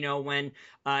history, when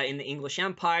in the English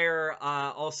Empire,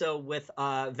 also with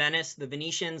Venice, the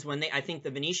Venetians, I think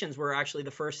the Venetians were actually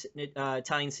the first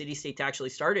Italian city-state to actually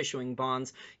start issuing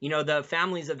bonds. The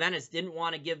families of Venice didn't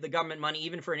want to give the government money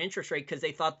even for an interest rate because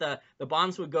they thought the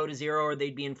bonds would go to zero or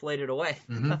they'd be inflated away.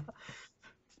 Mm-hmm.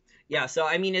 Yeah, so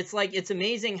I mean, it's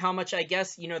amazing how much, I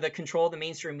guess, the control of the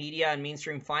mainstream media and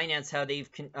mainstream finance, how they've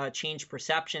changed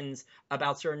perceptions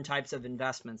about certain types of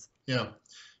investments. Yeah,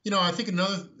 I think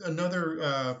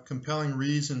another compelling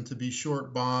reason to be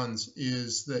short bonds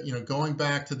is that, going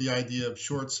back to the idea of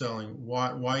short selling,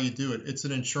 why you do it. It's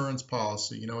an insurance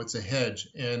policy, it's a hedge.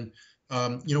 And,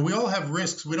 we all have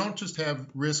risks. We don't just have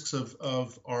risks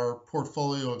of our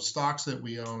portfolio of stocks that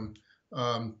we own.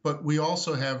 But we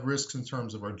also have risks in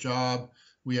terms of our job.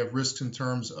 We have risks in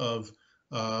terms of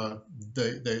the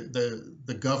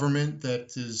government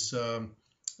that is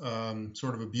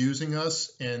sort of abusing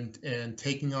us and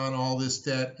taking on all this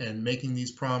debt and making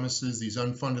these promises, these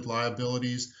unfunded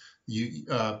liabilities.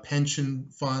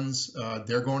 Pension funds,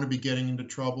 they're going to be getting into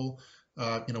trouble.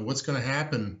 What's going to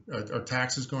happen? Are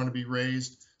taxes going to be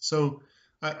raised? So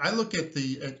I look at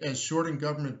as shorting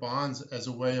government bonds as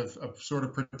a way of sort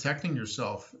of protecting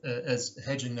yourself, as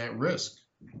hedging that risk.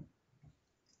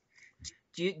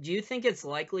 Do you think it's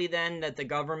likely then that the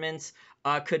governments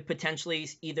could potentially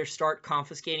either start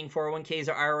confiscating 401ks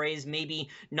or IRAs, maybe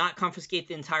not confiscate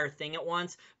the entire thing at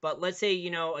once, but let's say,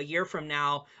 a year from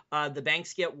now, the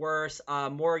banks get worse,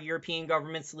 more European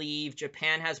governments leave,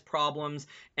 Japan has problems,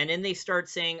 and then they start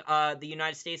saying, the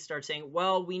United States starts saying,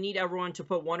 well, we need everyone to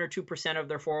put 1 or 2% of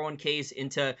their 401ks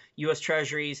into U.S.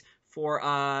 Treasuries for,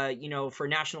 for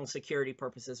national security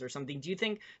purposes or something. Do you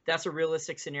think that's a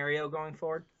realistic scenario going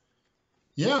forward?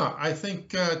 Yeah, I think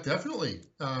definitely.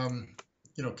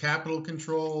 Capital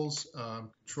controls,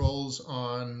 controls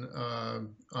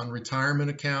on retirement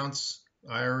accounts,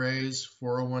 IRAs,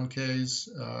 401ks.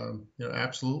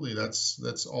 Absolutely.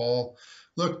 That's all.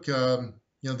 Look,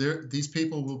 these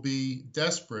people will be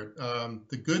desperate.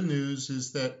 The good news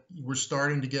is that we're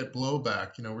starting to get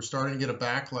blowback. We're starting to get a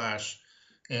backlash,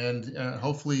 and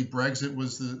hopefully Brexit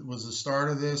was the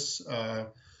start of this.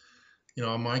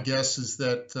 My guess is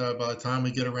that by the time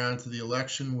we get around to the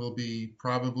election, we'll be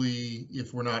probably,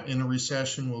 if we're not in a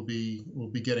recession, we'll be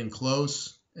getting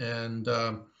close. And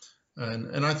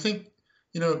I think,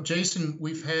 Jason,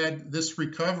 we've had this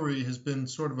recovery has been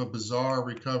sort of a bizarre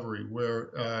recovery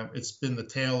where it's been the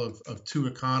tale of two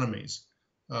economies.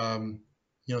 The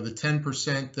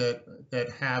 10% that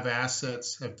have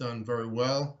assets have done very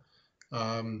well.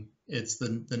 It's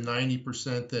the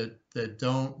 90% that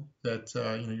don't, that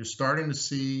you're starting to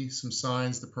see some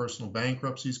signs the personal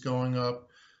bankruptcies going up,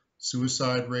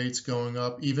 suicide rates going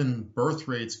up, even birth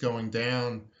rates going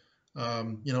down.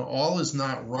 All is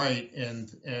not right,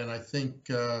 and I think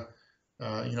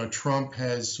Trump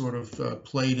has sort of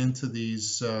played into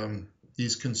these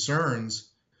concerns.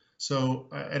 So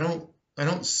I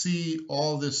don't see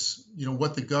all this,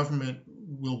 what the government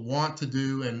will want to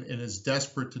do and is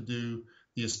desperate to do.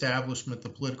 The establishment, the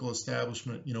political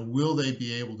establishment, will they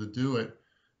be able to do it?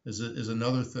 Is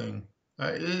another thing.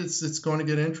 It's going to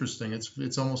get interesting.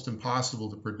 It's almost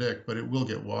impossible to predict, but it will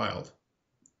get wild.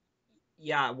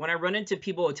 Yeah, when I run into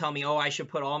people who tell me, oh, I should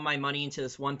put all my money into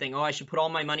this one thing. Oh, I should put all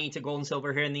my money into gold and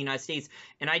silver here in the United States.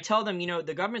 And I tell them,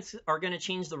 the governments are going to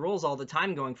change the rules all the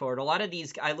time going forward. A lot of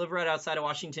these, I live right outside of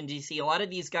Washington, D.C. A lot of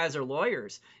these guys are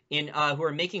lawyers who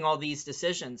are making all these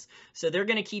decisions. So they're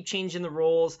going to keep changing the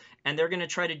rules, and they're going to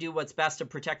try to do what's best to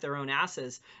protect their own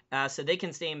asses so they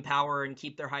can stay in power and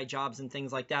keep their high jobs and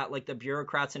things like that. Like the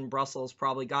bureaucrats in Brussels,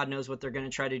 probably God knows what they're going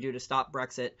to try to do to stop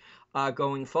Brexit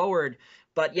going forward.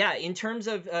 But yeah, in terms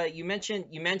of you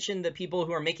mentioned the people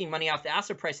who are making money off the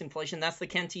asset price inflation. That's the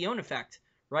Cantillon effect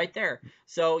right there.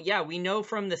 So yeah, we know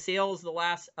from the sales the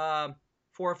last 4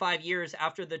 or 5 years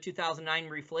after the 2009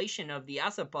 reflation of the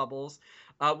asset bubbles,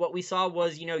 what we saw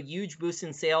was huge boosts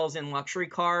in sales in luxury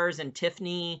cars and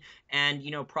Tiffany and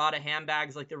Prada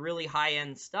handbags, like the really high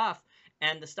end stuff.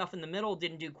 And the stuff in the middle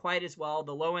didn't do quite as well.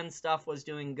 The low end stuff was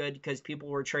doing good because people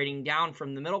were trading down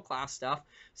from the middle class stuff.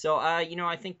 So,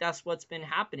 I think that's what's been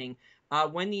happening.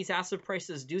 When these asset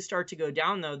prices do start to go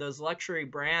down, though, those luxury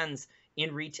brands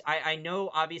in retail, I know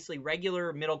obviously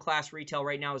regular middle class retail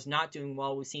right now is not doing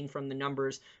well. We've seen from the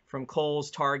numbers from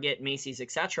Kohl's, Target, Macy's,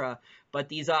 etc. But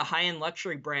these high end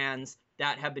luxury brands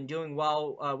that have been doing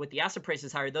well with the asset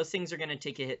prices higher, those things are going to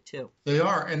take a hit too. They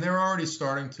are, and they're already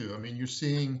starting to. I mean, you're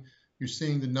seeing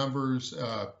the numbers,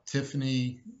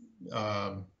 Tiffany,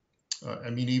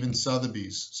 even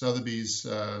Sotheby's,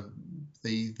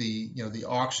 the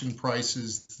auction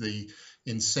prices, the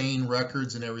insane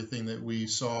records and everything that we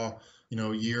saw,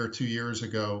 a year or 2 years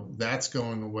ago, that's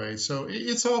going away. So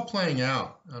it's all playing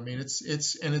out. I mean,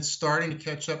 it's starting to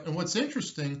catch up. And what's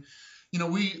interesting,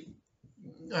 we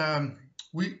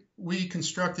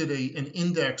constructed an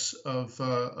index of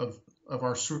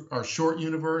our short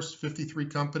universe, 53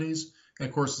 companies, and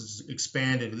of course it's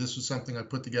expanded. This was something I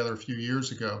put together a few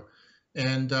years ago,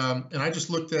 and I just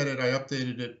looked at it. I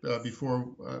updated it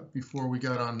before we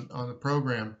got on the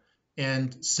program,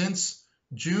 and since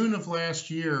June of last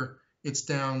year, it's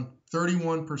down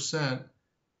 31%,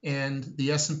 and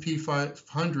the S&P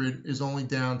 500 is only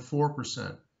down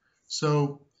 4%.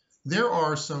 So there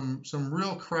are some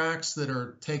real cracks that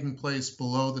are taking place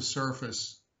below the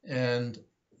surface, and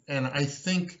I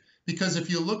think, because if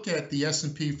you look at the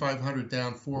S&P 500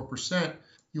 down 4%,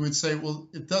 you would say, well,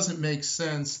 it doesn't make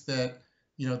sense that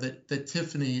that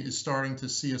Tiffany is starting to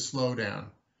see a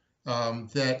slowdown,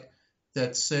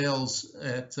 that sales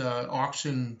at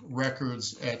auction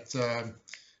records at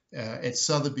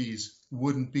Sotheby's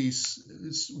wouldn't be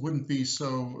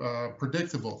so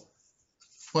predictable.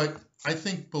 But I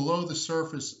think below the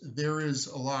surface, there are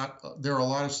a lot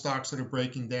of stocks that are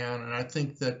breaking down, and I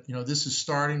think that this is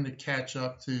starting to catch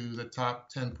up to the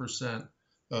top 10%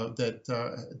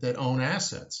 that own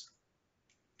assets.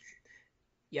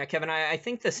 Yeah, Kevin, I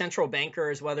think the central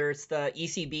bankers, whether it's the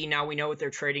ECB, now we know with their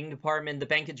trading department, the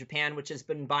Bank of Japan, which has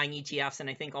been buying ETFs, and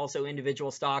I think also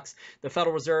individual stocks, the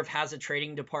Federal Reserve has a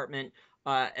trading department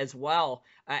as well.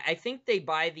 I think they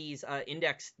buy these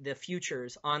the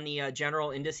futures on the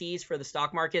general indices for the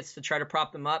stock markets to try to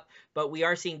prop them up. But we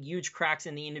are seeing huge cracks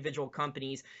in the individual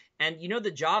companies. And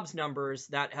the jobs numbers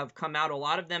that have come out, a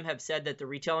lot of them have said that the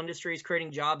retail industry is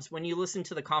creating jobs. When you listen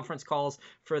to the conference calls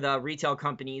for the retail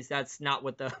companies, that's not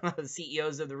what the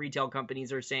CEOs of the retail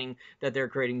companies are saying, that they're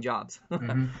creating jobs.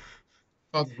 Mm-hmm.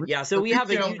 Well, Yeah, so the we have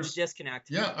a huge retailers,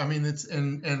 disconnect. yeah, I mean,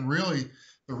 and really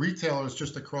the retailers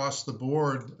just across the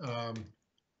board,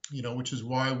 which is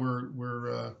why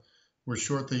we're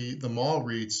short the mall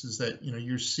REITs, is that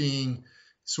you're seeing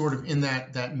sort of in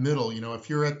that middle. If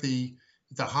you're at the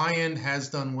high end has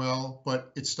done well,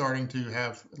 but it's starting to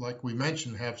have, like we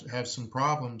mentioned, have some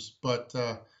problems. But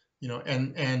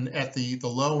and at the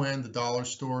low end, the dollar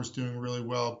store is doing really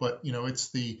well. But it's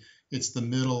the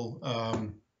middle.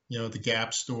 The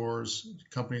Gap stores,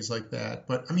 companies like that.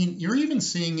 But I mean, you're even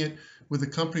seeing it with a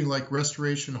company like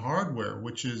Restoration Hardware,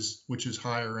 which is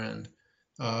higher end.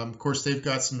 Of course, they've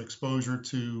got some exposure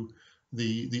to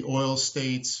the oil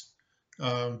states,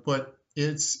 but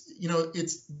it's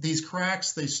these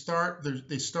cracks. They start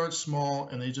small,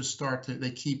 and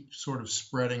they keep sort of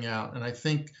spreading out. And I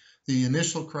think the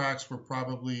initial cracks were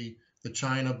probably the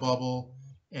China bubble.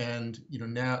 And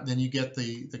now then you get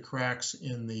the cracks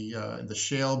in the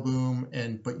shale boom,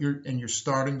 but you're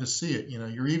starting to see it.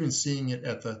 You're even seeing it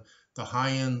at the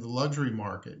high end, the luxury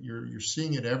market. You're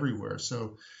seeing it everywhere.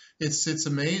 So it's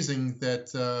amazing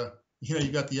that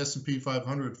you got the S&P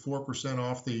 500 4%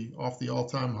 off the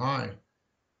all-time high.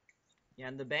 Yeah,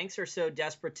 and the banks are so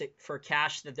desperate for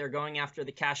cash that they're going after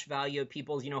the cash value of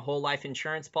people's, whole life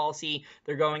insurance policy.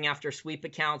 They're going after sweep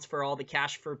accounts for all the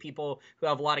cash for people who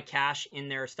have a lot of cash in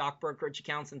their stock brokerage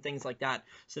accounts and things like that.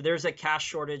 So there's a cash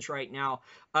shortage right now.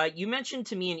 You mentioned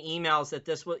to me in emails that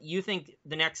you think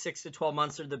the next 6 to 12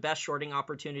 months are the best shorting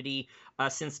opportunity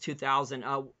since 2000.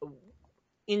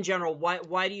 In general,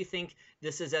 why do you think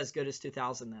this is as good as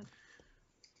 2000 then?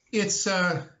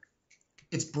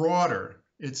 It's broader.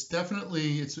 It's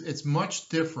definitely it's much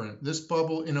different. This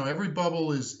bubble, every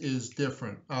bubble is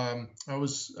different. I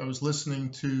was listening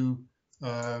to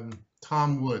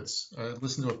Tom Woods. I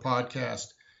listened to a podcast,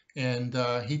 and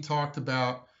he talked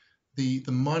about the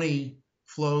money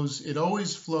flows. It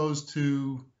always flows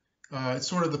to it's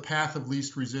sort of the path of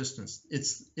least resistance.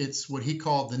 It's what he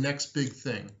called the next big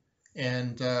thing.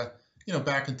 And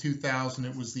back in 2000,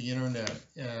 it was the internet,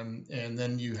 and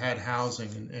then you had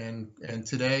housing, and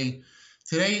today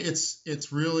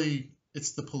it's really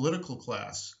the political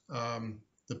class.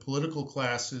 The political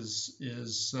class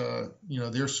is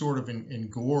they're sort of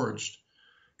engorged.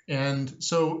 And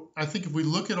so I think if we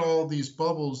look at all these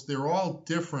bubbles, they're all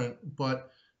different,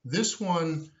 but this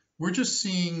one, we're just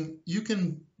seeing, you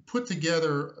can put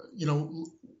together,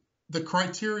 the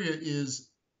criteria is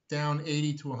down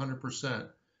 80 to 100%.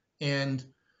 And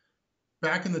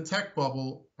back in the tech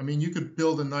bubble, I mean, you could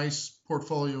build a nice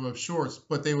portfolio of shorts,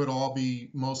 but they would all be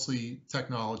mostly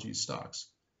technology stocks.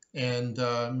 And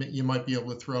you might be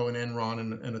able to throw an Enron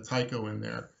and a Tyco in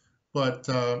there. But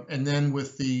and then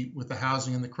with the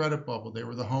housing and the credit bubble, they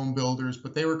were the home builders,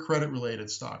 but they were credit related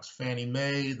stocks: Fannie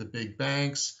Mae, the big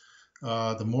banks,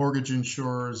 the mortgage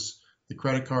insurers, the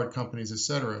credit card companies, et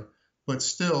cetera. But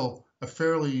still a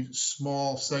fairly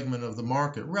small segment of the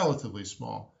market, relatively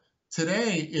small.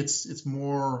 Today, it's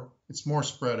more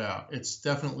spread out. It's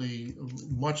definitely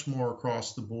much more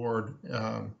across the board.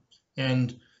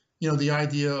 And the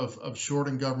idea of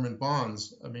shorting government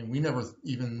bonds. I mean, we never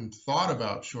even thought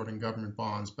about shorting government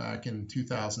bonds back in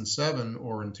 2007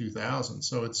 or in 2000.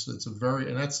 So it's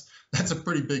and that's a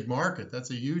pretty big market.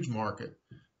 That's a huge market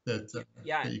that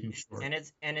you can short.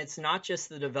 And it's not just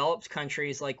the developed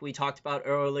countries like we talked about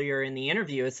earlier in the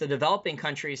interview. It's the developing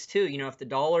countries too. If the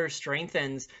dollar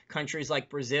strengthens, countries like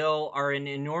Brazil are in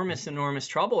enormous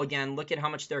trouble again. Look at how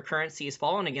much their currency has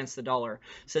fallen against the dollar.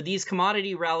 So these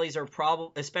commodity rallies are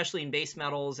especially in base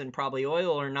metals and probably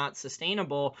oil, are not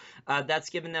sustainable.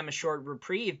 That's given them a short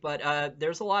reprieve, but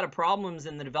there's a lot of problems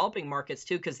in the developing markets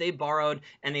too, because they borrowed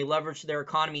and they leveraged their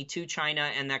economy to China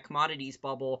and that commodities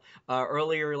bubble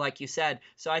earlier, like you said.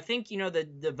 So I think, the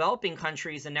developing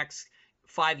countries, the next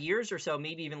 5 years or so,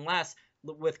 maybe even less,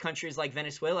 with countries like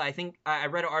Venezuela. I think I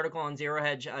read an article on Zero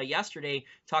Hedge yesterday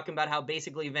talking about how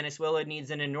basically Venezuela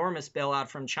needs an enormous bailout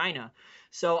from China.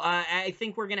 So I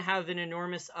think we're going to have an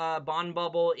enormous bond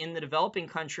bubble in the developing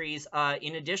countries,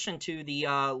 in addition to the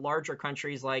larger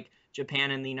countries like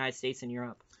Japan and the United States and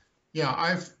Europe. Yeah,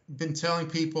 I've been telling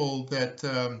people that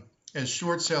as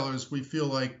short sellers, we feel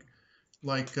like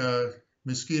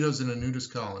mosquitoes in a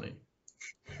nudist colony.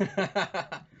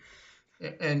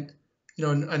 And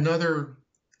another,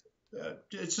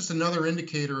 it's just another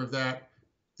indicator of that.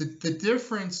 The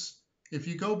difference, if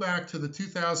you go back to the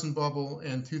 2000 bubble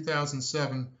and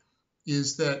 2007,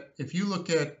 is that if you look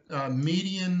at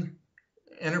median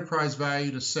enterprise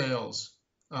value to sales,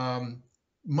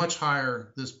 much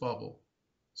higher this bubble.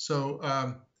 So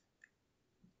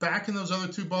back in those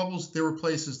other two bubbles, there were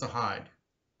places to hide.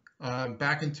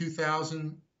 Back in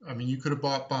 2000, I mean, you could have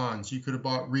bought bonds, you could have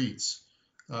bought REITs,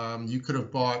 you could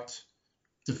have bought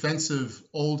defensive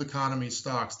old economy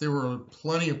stocks. There were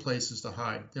plenty of places to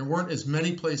hide. There weren't as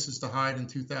many places to hide in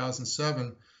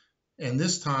 2007. And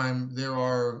this time there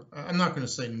are, I'm not going to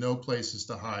say no places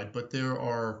to hide, but there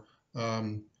are,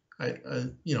 gold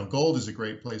is a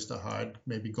great place to hide,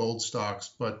 maybe gold stocks,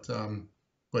 but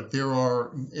there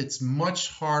are, it's much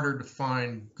harder to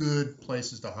find good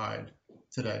places to hide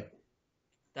today.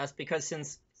 That's because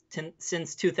since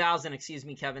 2000, excuse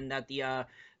me, Kevin, that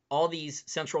all these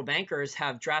central bankers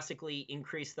have drastically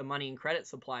increased the money and credit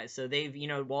supply. So they've,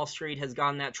 Wall Street has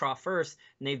gone that trough first,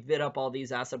 and they've bid up all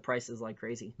these asset prices like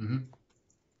crazy. Mm-hmm.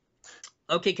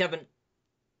 Okay, Kevin.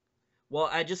 Well,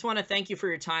 I just want to thank you for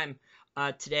your time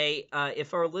today.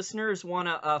 If our listeners want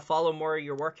to follow more of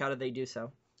your work, how do they do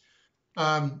so?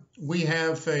 We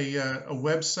have a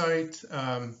website,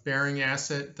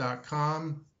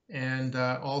 bearingasset.com, and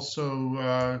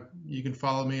also you can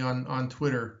follow me on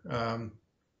Twitter,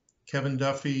 Kevin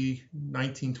Duffy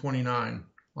 1929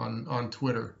 on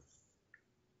Twitter.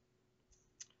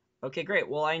 Okay, great.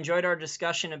 Well, I enjoyed our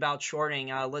discussion about shorting.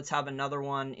 Let's have another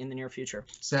one in the near future.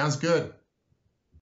 Sounds good.